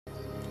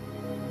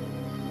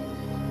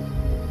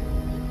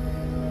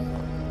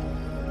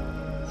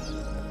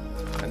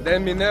And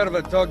then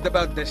Minerva talked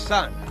about the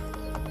sun.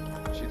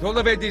 She told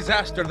of a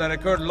disaster that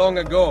occurred long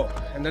ago,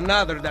 and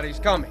another that is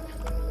coming.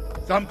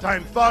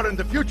 Sometime far in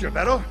the future,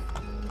 Vero?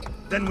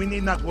 Then we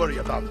need not worry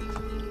about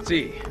it.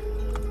 See.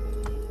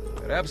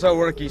 Perhaps our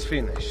work is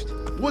finished.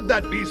 Would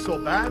that be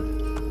so bad?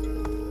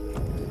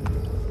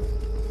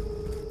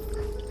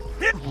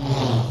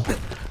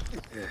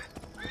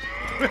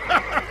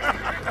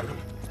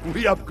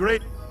 We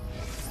upgrade.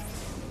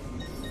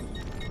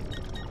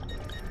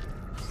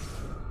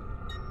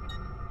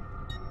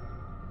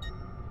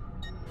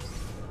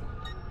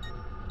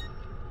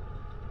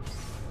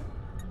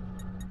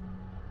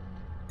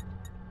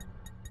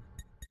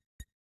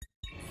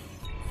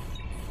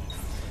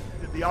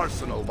 The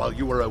arsenal while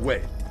you were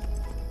away.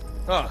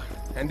 Ah,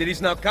 and it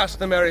is now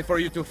customary for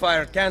you to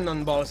fire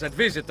cannonballs at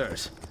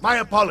visitors. My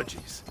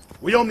apologies.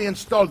 We only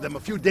installed them a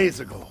few days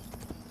ago.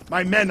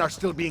 My men are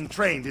still being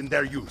trained in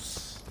their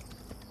use.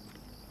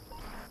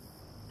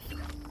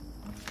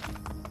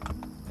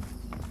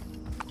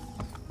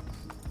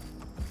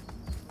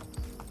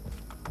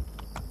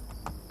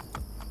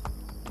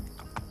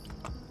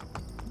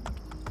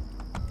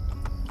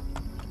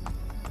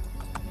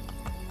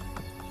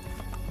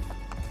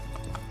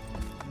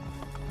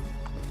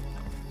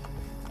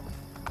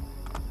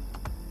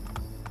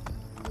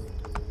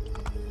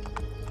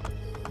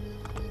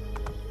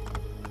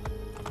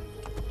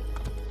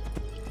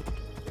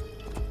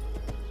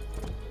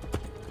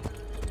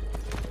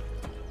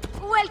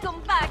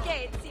 Welcome back,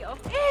 Ezio!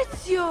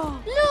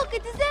 Ezio! Look,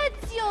 it is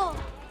Ezio!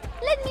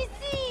 Let me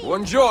see!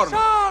 Buongiorno!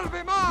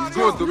 Salve, Mario! It's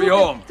good to be Look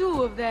at home.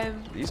 two of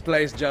them. This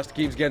place just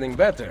keeps getting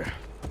better.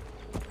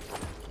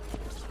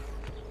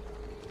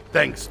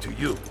 Thanks to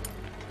you.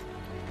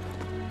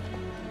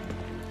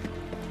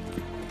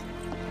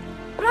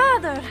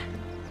 Brother!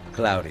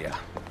 Claudia.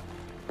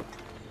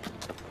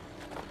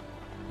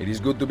 It is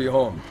good to be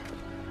home.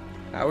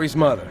 How is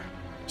Mother?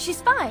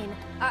 She's fine.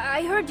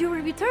 I heard you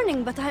were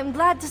returning, but I'm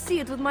glad to see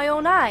it with my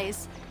own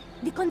eyes.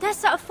 The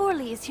Contessa of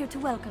Forli is here to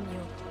welcome you.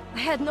 I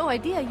had no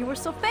idea you were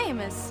so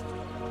famous.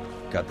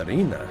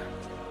 Katarina?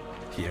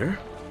 Here?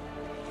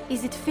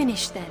 Is it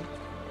finished then?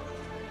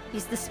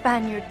 Is the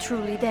Spaniard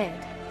truly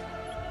dead?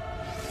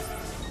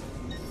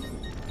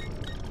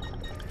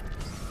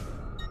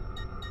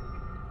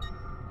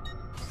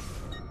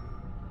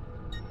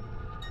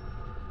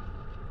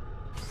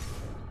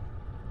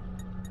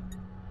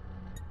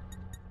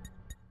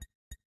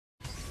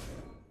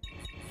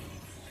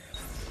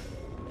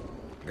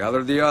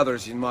 Gather the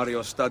others in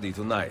Mario's study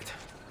tonight.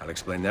 I'll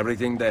explain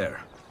everything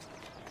there.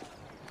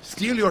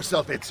 Steel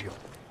yourself, Ezio.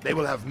 They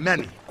will have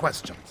many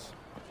questions.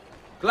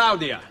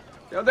 Claudia!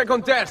 Tell the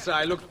Contessa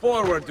I look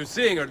forward to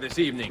seeing her this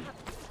evening.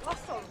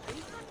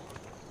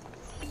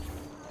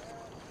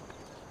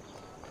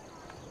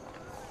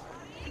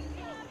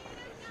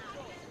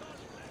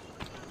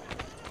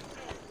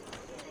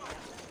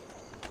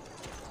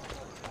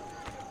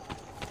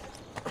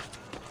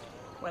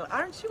 Well,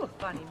 aren't you a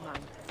funny man?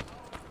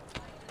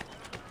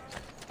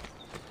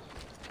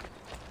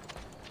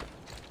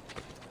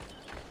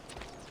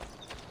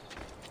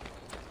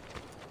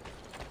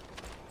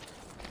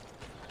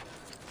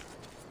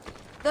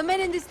 The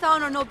men in this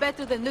town are no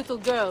better than little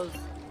girls.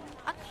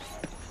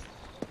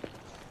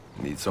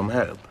 Need some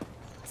help?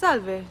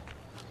 Salve.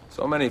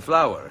 So many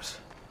flowers.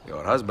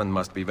 Your husband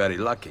must be very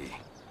lucky.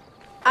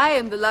 I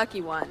am the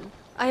lucky one.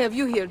 I have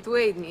you here to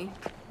aid me.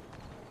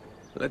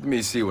 Let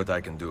me see what I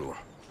can do.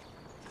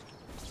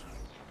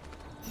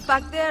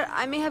 Back there,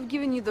 I may have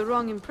given you the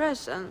wrong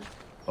impression.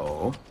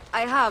 Oh?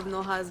 I have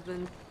no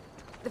husband.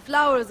 The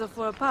flowers are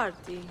for a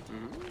party.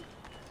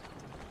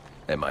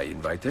 Am I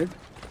invited?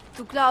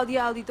 To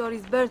Claudia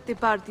Auditori's birthday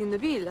party in the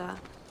villa.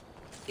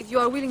 If you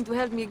are willing to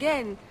help me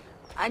again,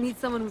 I need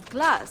someone with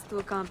class to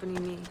accompany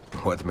me.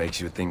 What makes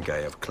you think I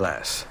have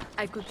class?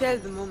 I could tell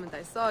the moment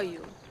I saw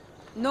you.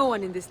 No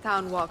one in this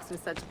town walks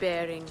with such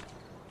bearing.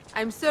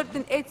 I'm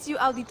certain Ezio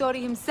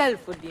Auditori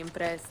himself would be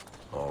impressed.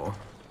 Oh?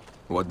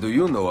 What do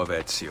you know of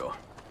Ezio?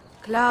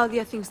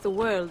 Claudia thinks the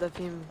world of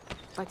him,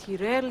 but he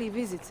rarely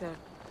visits her.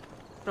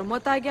 From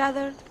what I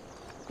gather,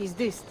 he's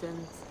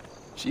distant.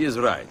 She is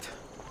right.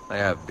 I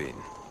have been.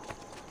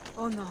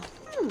 Oh no.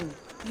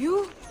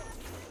 You?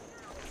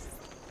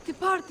 The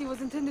party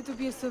was intended to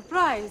be a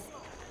surprise.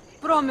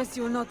 Promise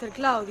you will not tell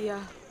Claudia.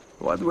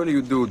 What will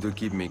you do to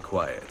keep me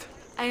quiet?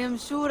 I am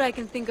sure I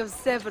can think of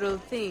several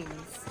things.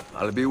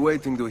 I'll be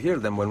waiting to hear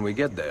them when we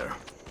get there.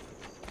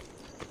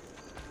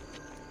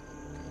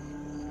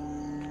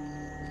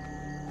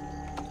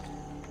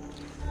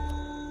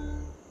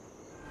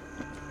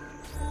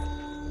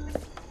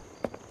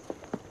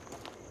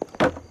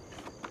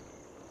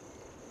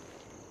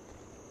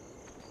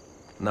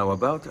 Now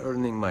about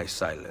earning my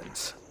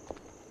silence.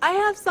 I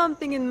have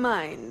something in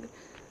mind.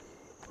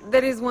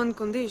 There is one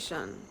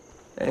condition.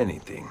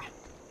 Anything.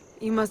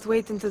 You must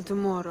wait until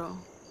tomorrow.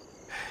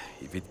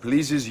 If it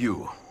pleases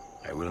you,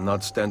 I will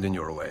not stand in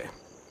your way.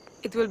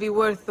 It will be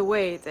worth the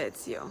wait,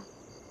 Ezio.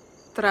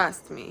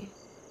 Trust me.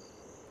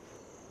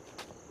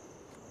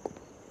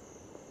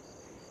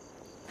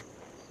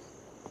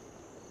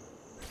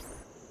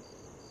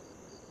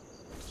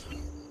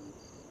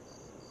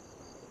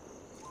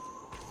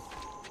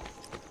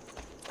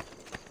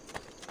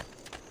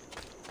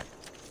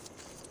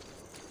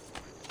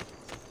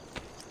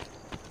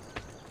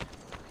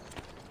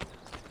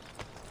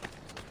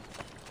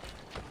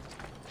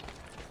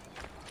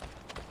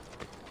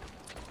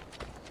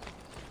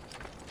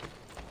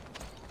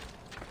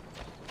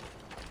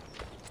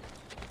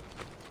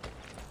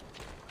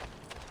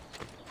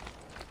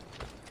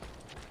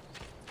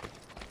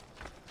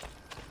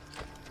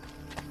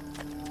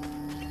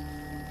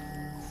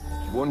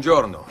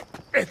 Buongiorno.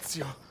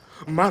 Ezio,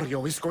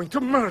 Mario is going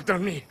to murder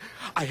me.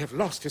 I have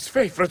lost his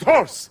favorite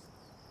horse.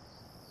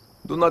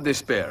 Do not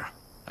despair.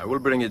 I will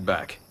bring it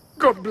back.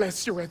 God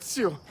bless you,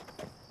 Ezio.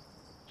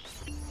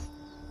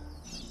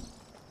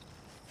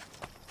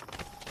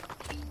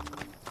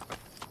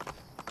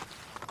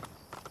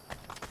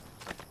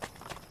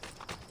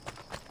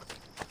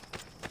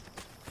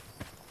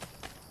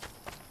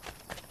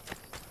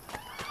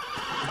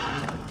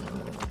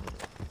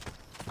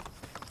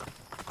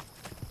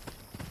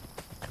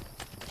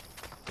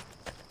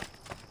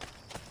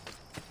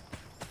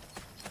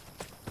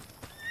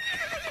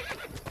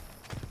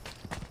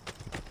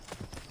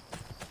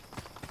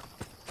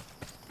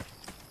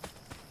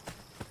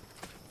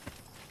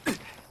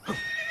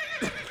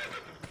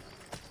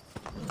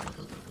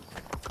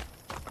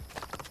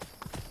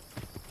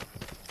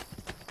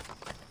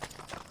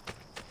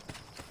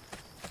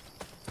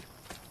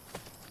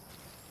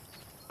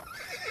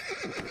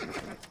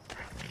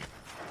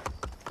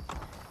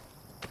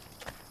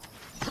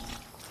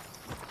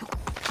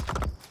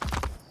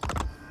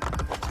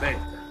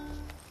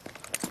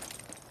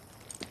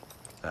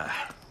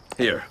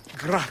 Here.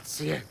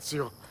 Grazie,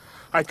 Ezio.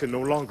 I can no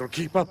longer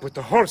keep up with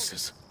the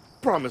horses.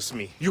 Promise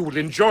me you will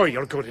enjoy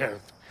your good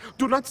health.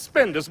 Do not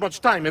spend as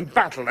much time in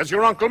battle as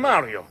your Uncle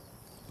Mario.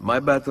 My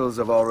battles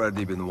have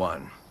already been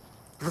won.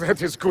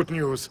 That is good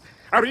news.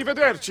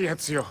 Arrivederci,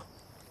 Ezio.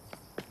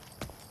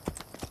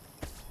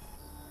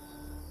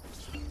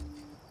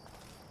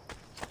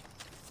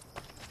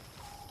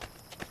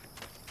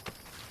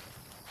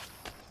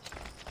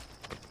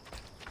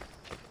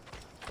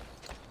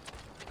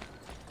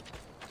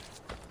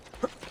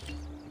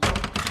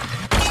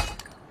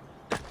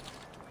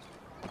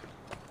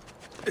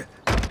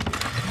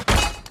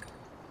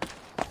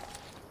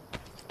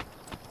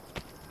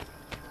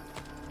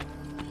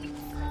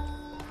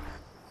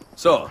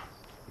 So,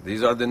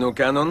 these are the new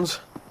cannons?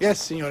 Yes,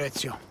 Signor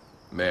Ezio.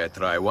 May I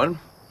try one?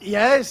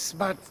 Yes,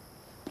 but...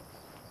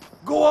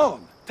 Go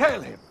on,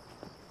 tell him.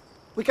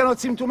 We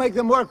cannot seem to make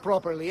them work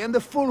properly, and the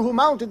fool who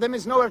mounted them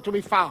is nowhere to be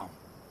found.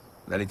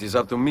 Then it is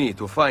up to me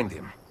to find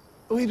him.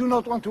 We do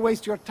not want to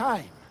waste your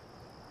time.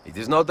 It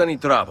is not any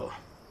trouble.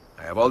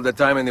 I have all the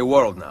time in the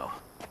world now.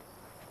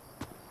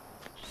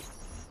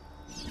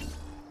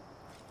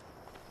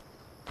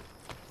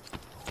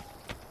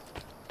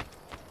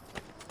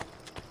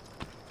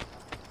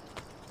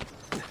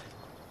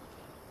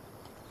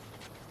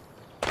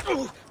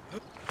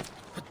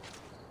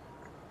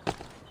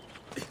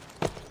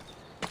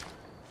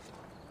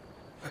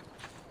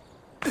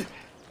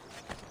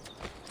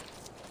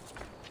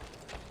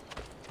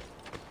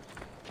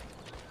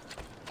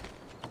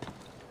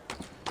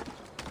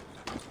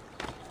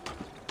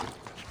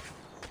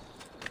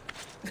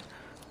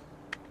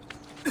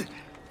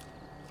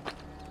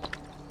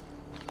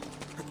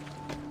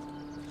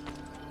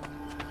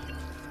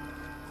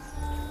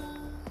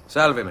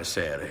 Salve,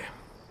 Messere.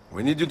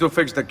 We need you to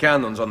fix the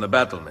cannons on the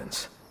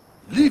battlements.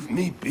 Leave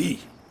me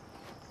be.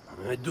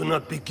 I do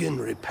not begin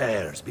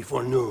repairs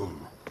before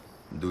noon.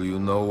 Do you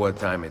know what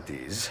time it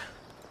is?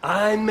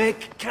 I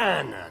make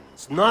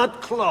cannons,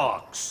 not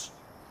clocks.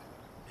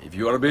 If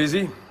you are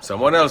busy,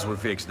 someone else will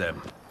fix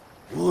them.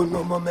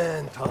 Uno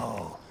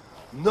momento.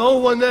 No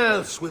one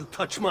else will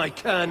touch my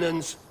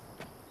cannons.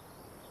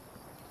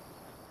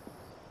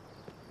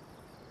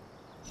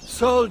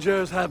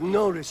 Soldiers have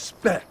no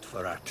respect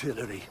for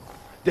artillery.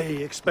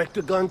 They expect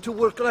a gun to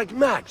work like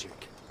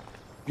magic.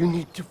 You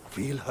need to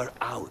feel her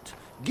out.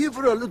 Give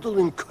her a little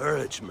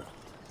encouragement.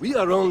 We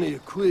are only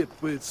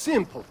equipped with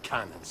simple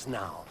cannons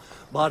now,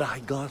 but I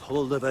got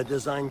hold of a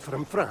design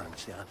from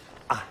France, yeah?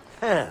 A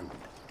hand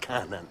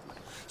cannon.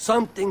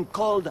 Something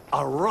called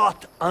a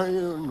wrought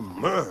iron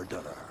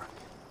murderer.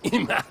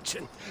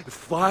 Imagine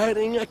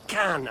firing a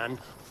cannon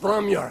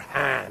from your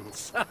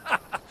hands.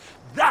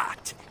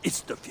 That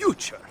is the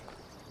future.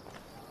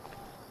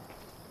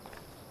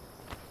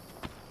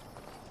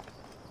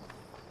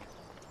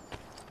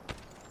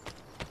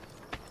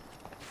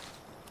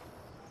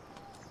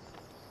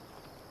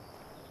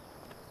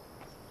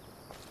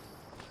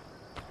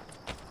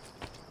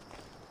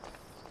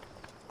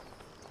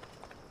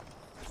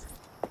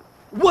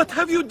 What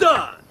have you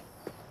done?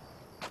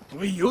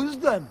 We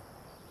used them.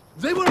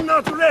 They were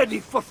not ready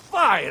for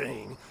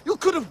firing. You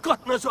could have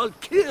gotten us all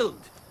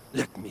killed.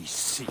 Let me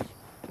see.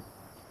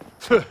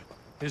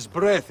 His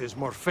breath is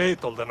more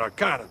fatal than our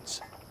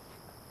cannons.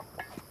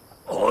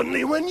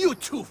 Only when you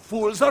two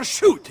fools are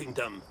shooting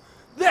them.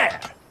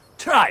 There,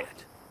 try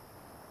it.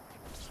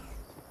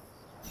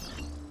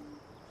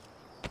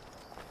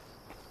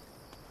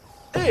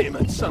 Aim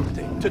at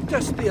something to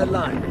test the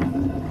alignment.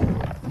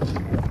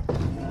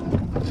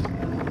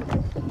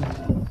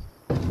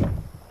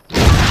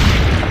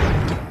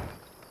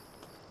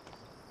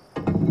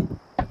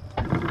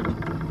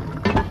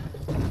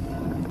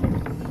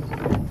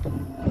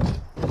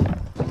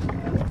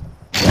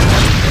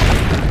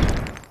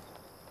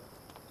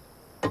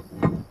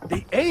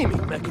 The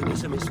aiming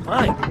mechanism is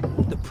fine.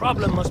 The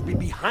problem must be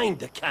behind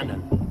the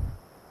cannon.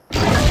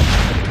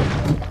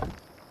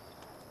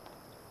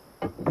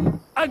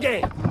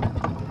 again!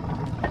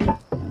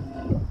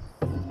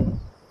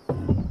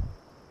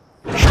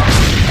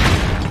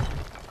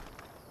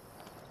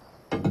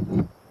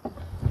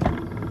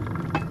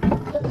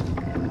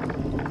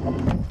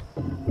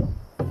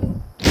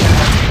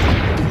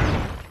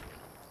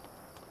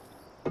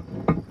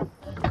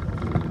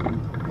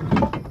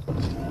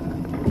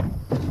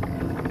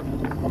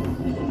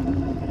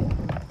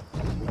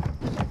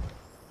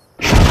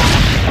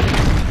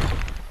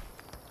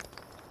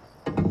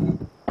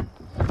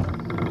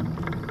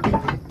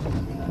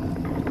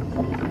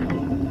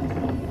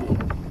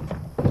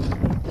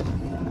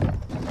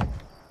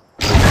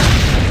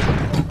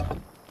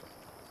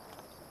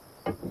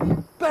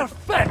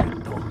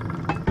 Perfecto!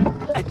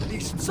 At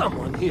least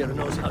someone here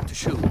knows how to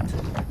shoot.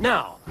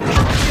 Now,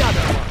 the other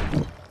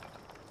one.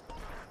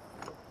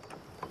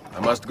 I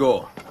must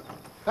go.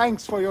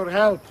 Thanks for your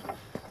help.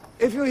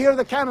 If you hear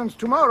the cannons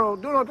tomorrow,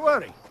 do not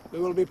worry. We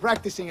will be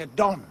practicing at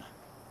dawn.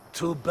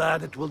 Too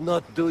bad it will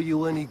not do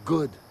you any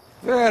good.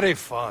 Very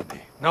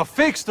funny. Now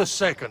fix the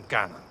second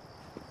cannon.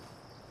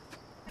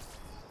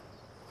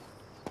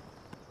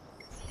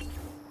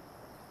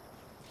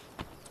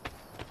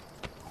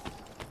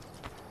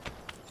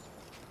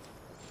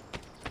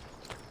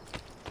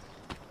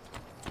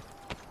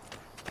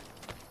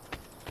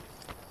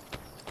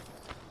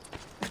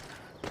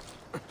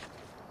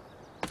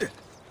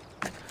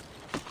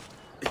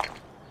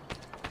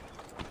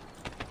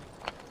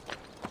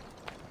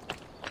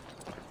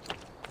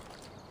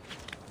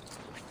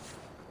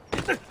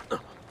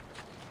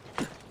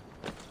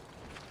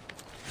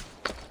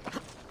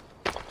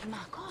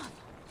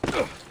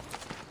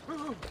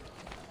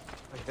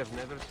 I have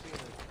never seen it.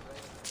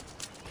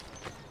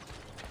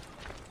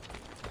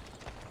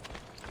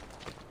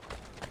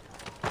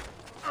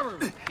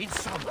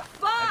 Insomma!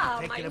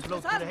 Far, taken a blow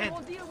to the head.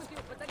 Will deal with you,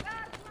 but the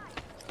guards might.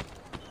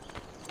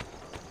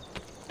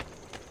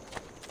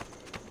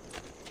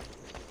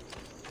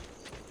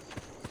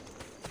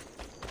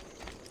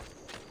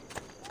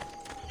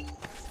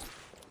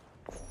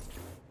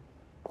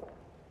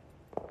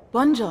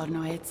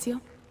 Buongiorno,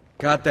 Ezio.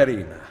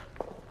 Caterina,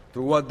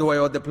 to what do I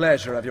owe the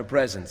pleasure of your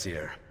presence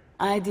here?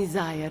 I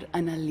desire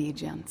an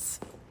allegiance.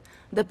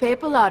 The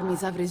papal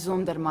armies have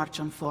resumed their march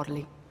on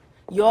Forli.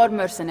 Your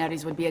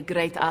mercenaries will be a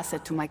great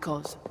asset to my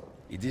cause.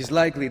 It is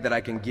likely that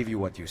I can give you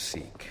what you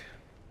seek.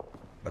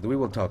 But we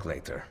will talk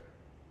later.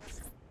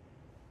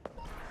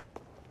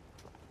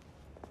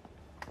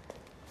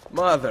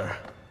 Mother.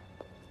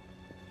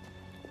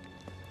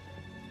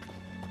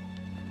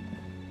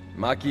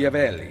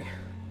 Machiavelli.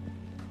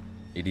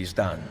 It is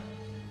done.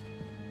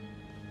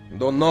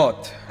 Though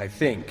not, I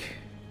think,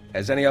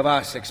 as any of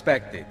us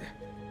expected.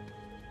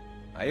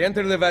 I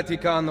entered the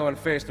Vaticano and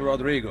faced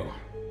Rodrigo.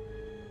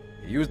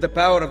 He used the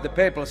power of the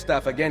papal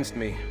staff against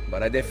me,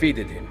 but I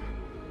defeated him.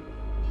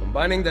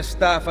 Combining the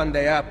staff and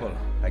the apple,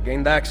 I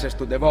gained access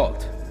to the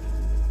vault.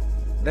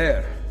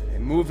 There, a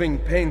moving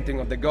painting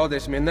of the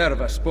goddess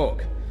Minerva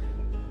spoke.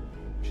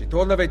 She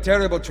told of a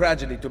terrible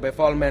tragedy to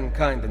befall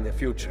mankind in the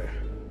future,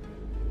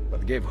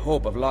 but gave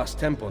hope of lost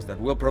temples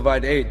that will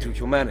provide aid to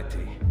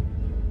humanity.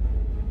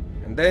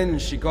 And then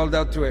she called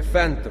out to a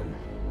phantom,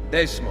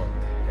 Desmond,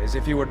 as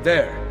if he were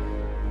there,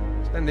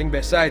 standing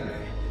beside me.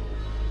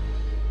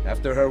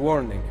 After her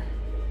warning,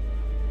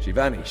 she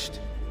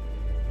vanished.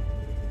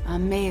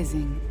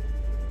 Amazing.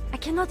 I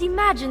cannot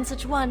imagine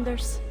such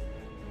wonders.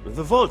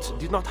 The vault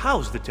did not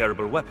house the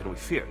terrible weapon we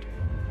feared.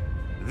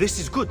 This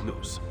is good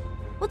news.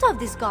 What of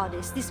this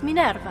goddess, this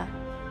Minerva?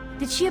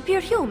 Did she appear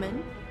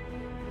human?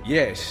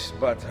 Yes,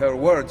 but her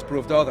words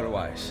proved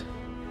otherwise.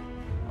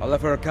 All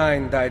of her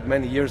kind died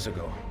many years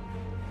ago.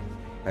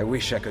 I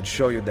wish I could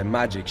show you the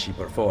magic she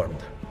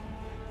performed.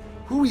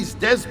 Who is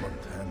Desmond,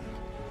 and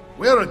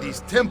where are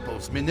these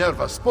temples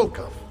Minerva spoke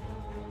of?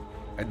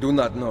 I do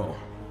not know.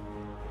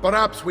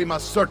 Perhaps we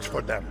must search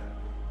for them.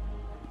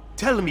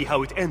 Tell me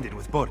how it ended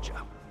with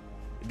Borgia.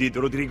 Did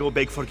Rodrigo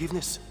beg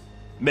forgiveness?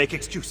 Make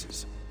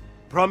excuses?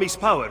 Promise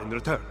power in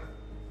return?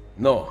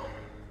 No,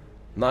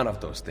 none of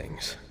those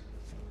things.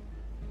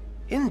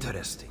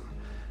 Interesting.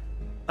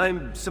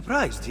 I'm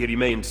surprised he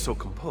remained so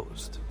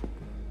composed.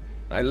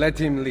 I let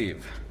him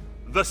leave.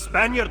 The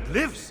Spaniard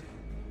lives!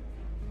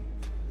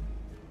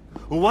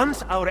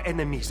 Once our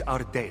enemies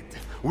are dead,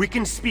 we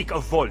can speak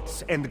of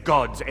vaults and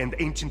gods and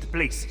ancient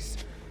places.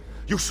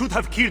 You should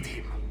have killed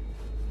him.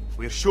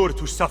 We're sure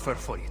to suffer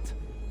for it.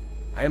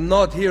 I am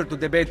not here to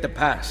debate the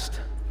past.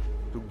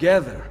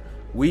 Together,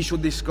 we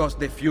should discuss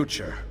the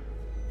future.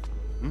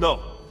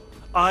 No.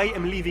 I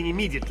am leaving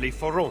immediately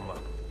for Roma.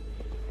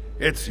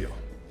 Ezio,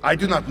 I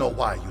do not know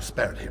why you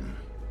spared him,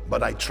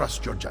 but I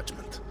trust your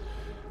judgment.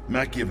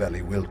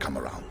 Machiavelli will come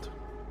around.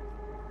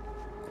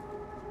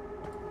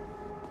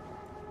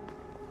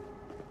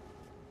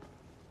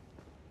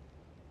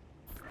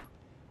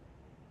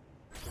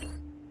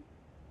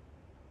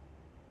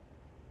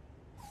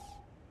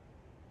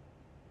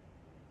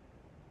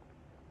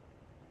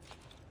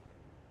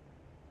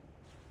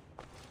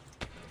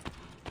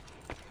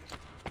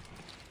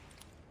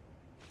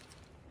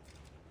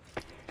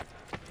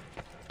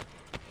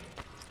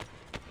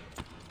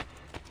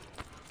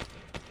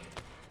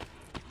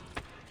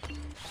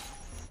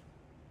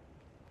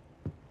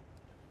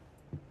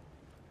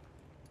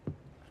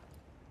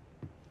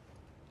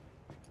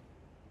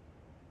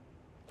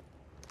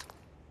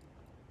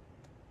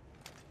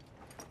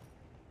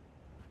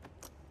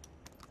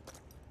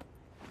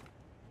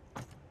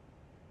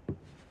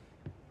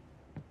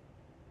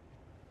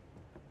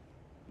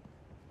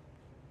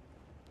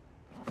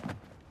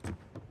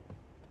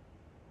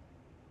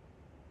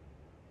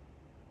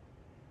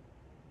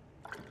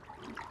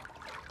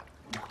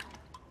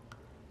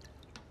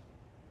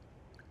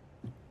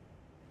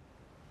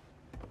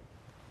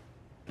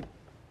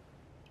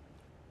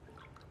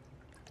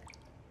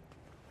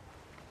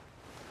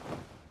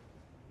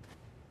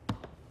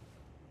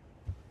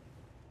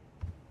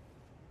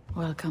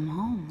 Welcome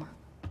home.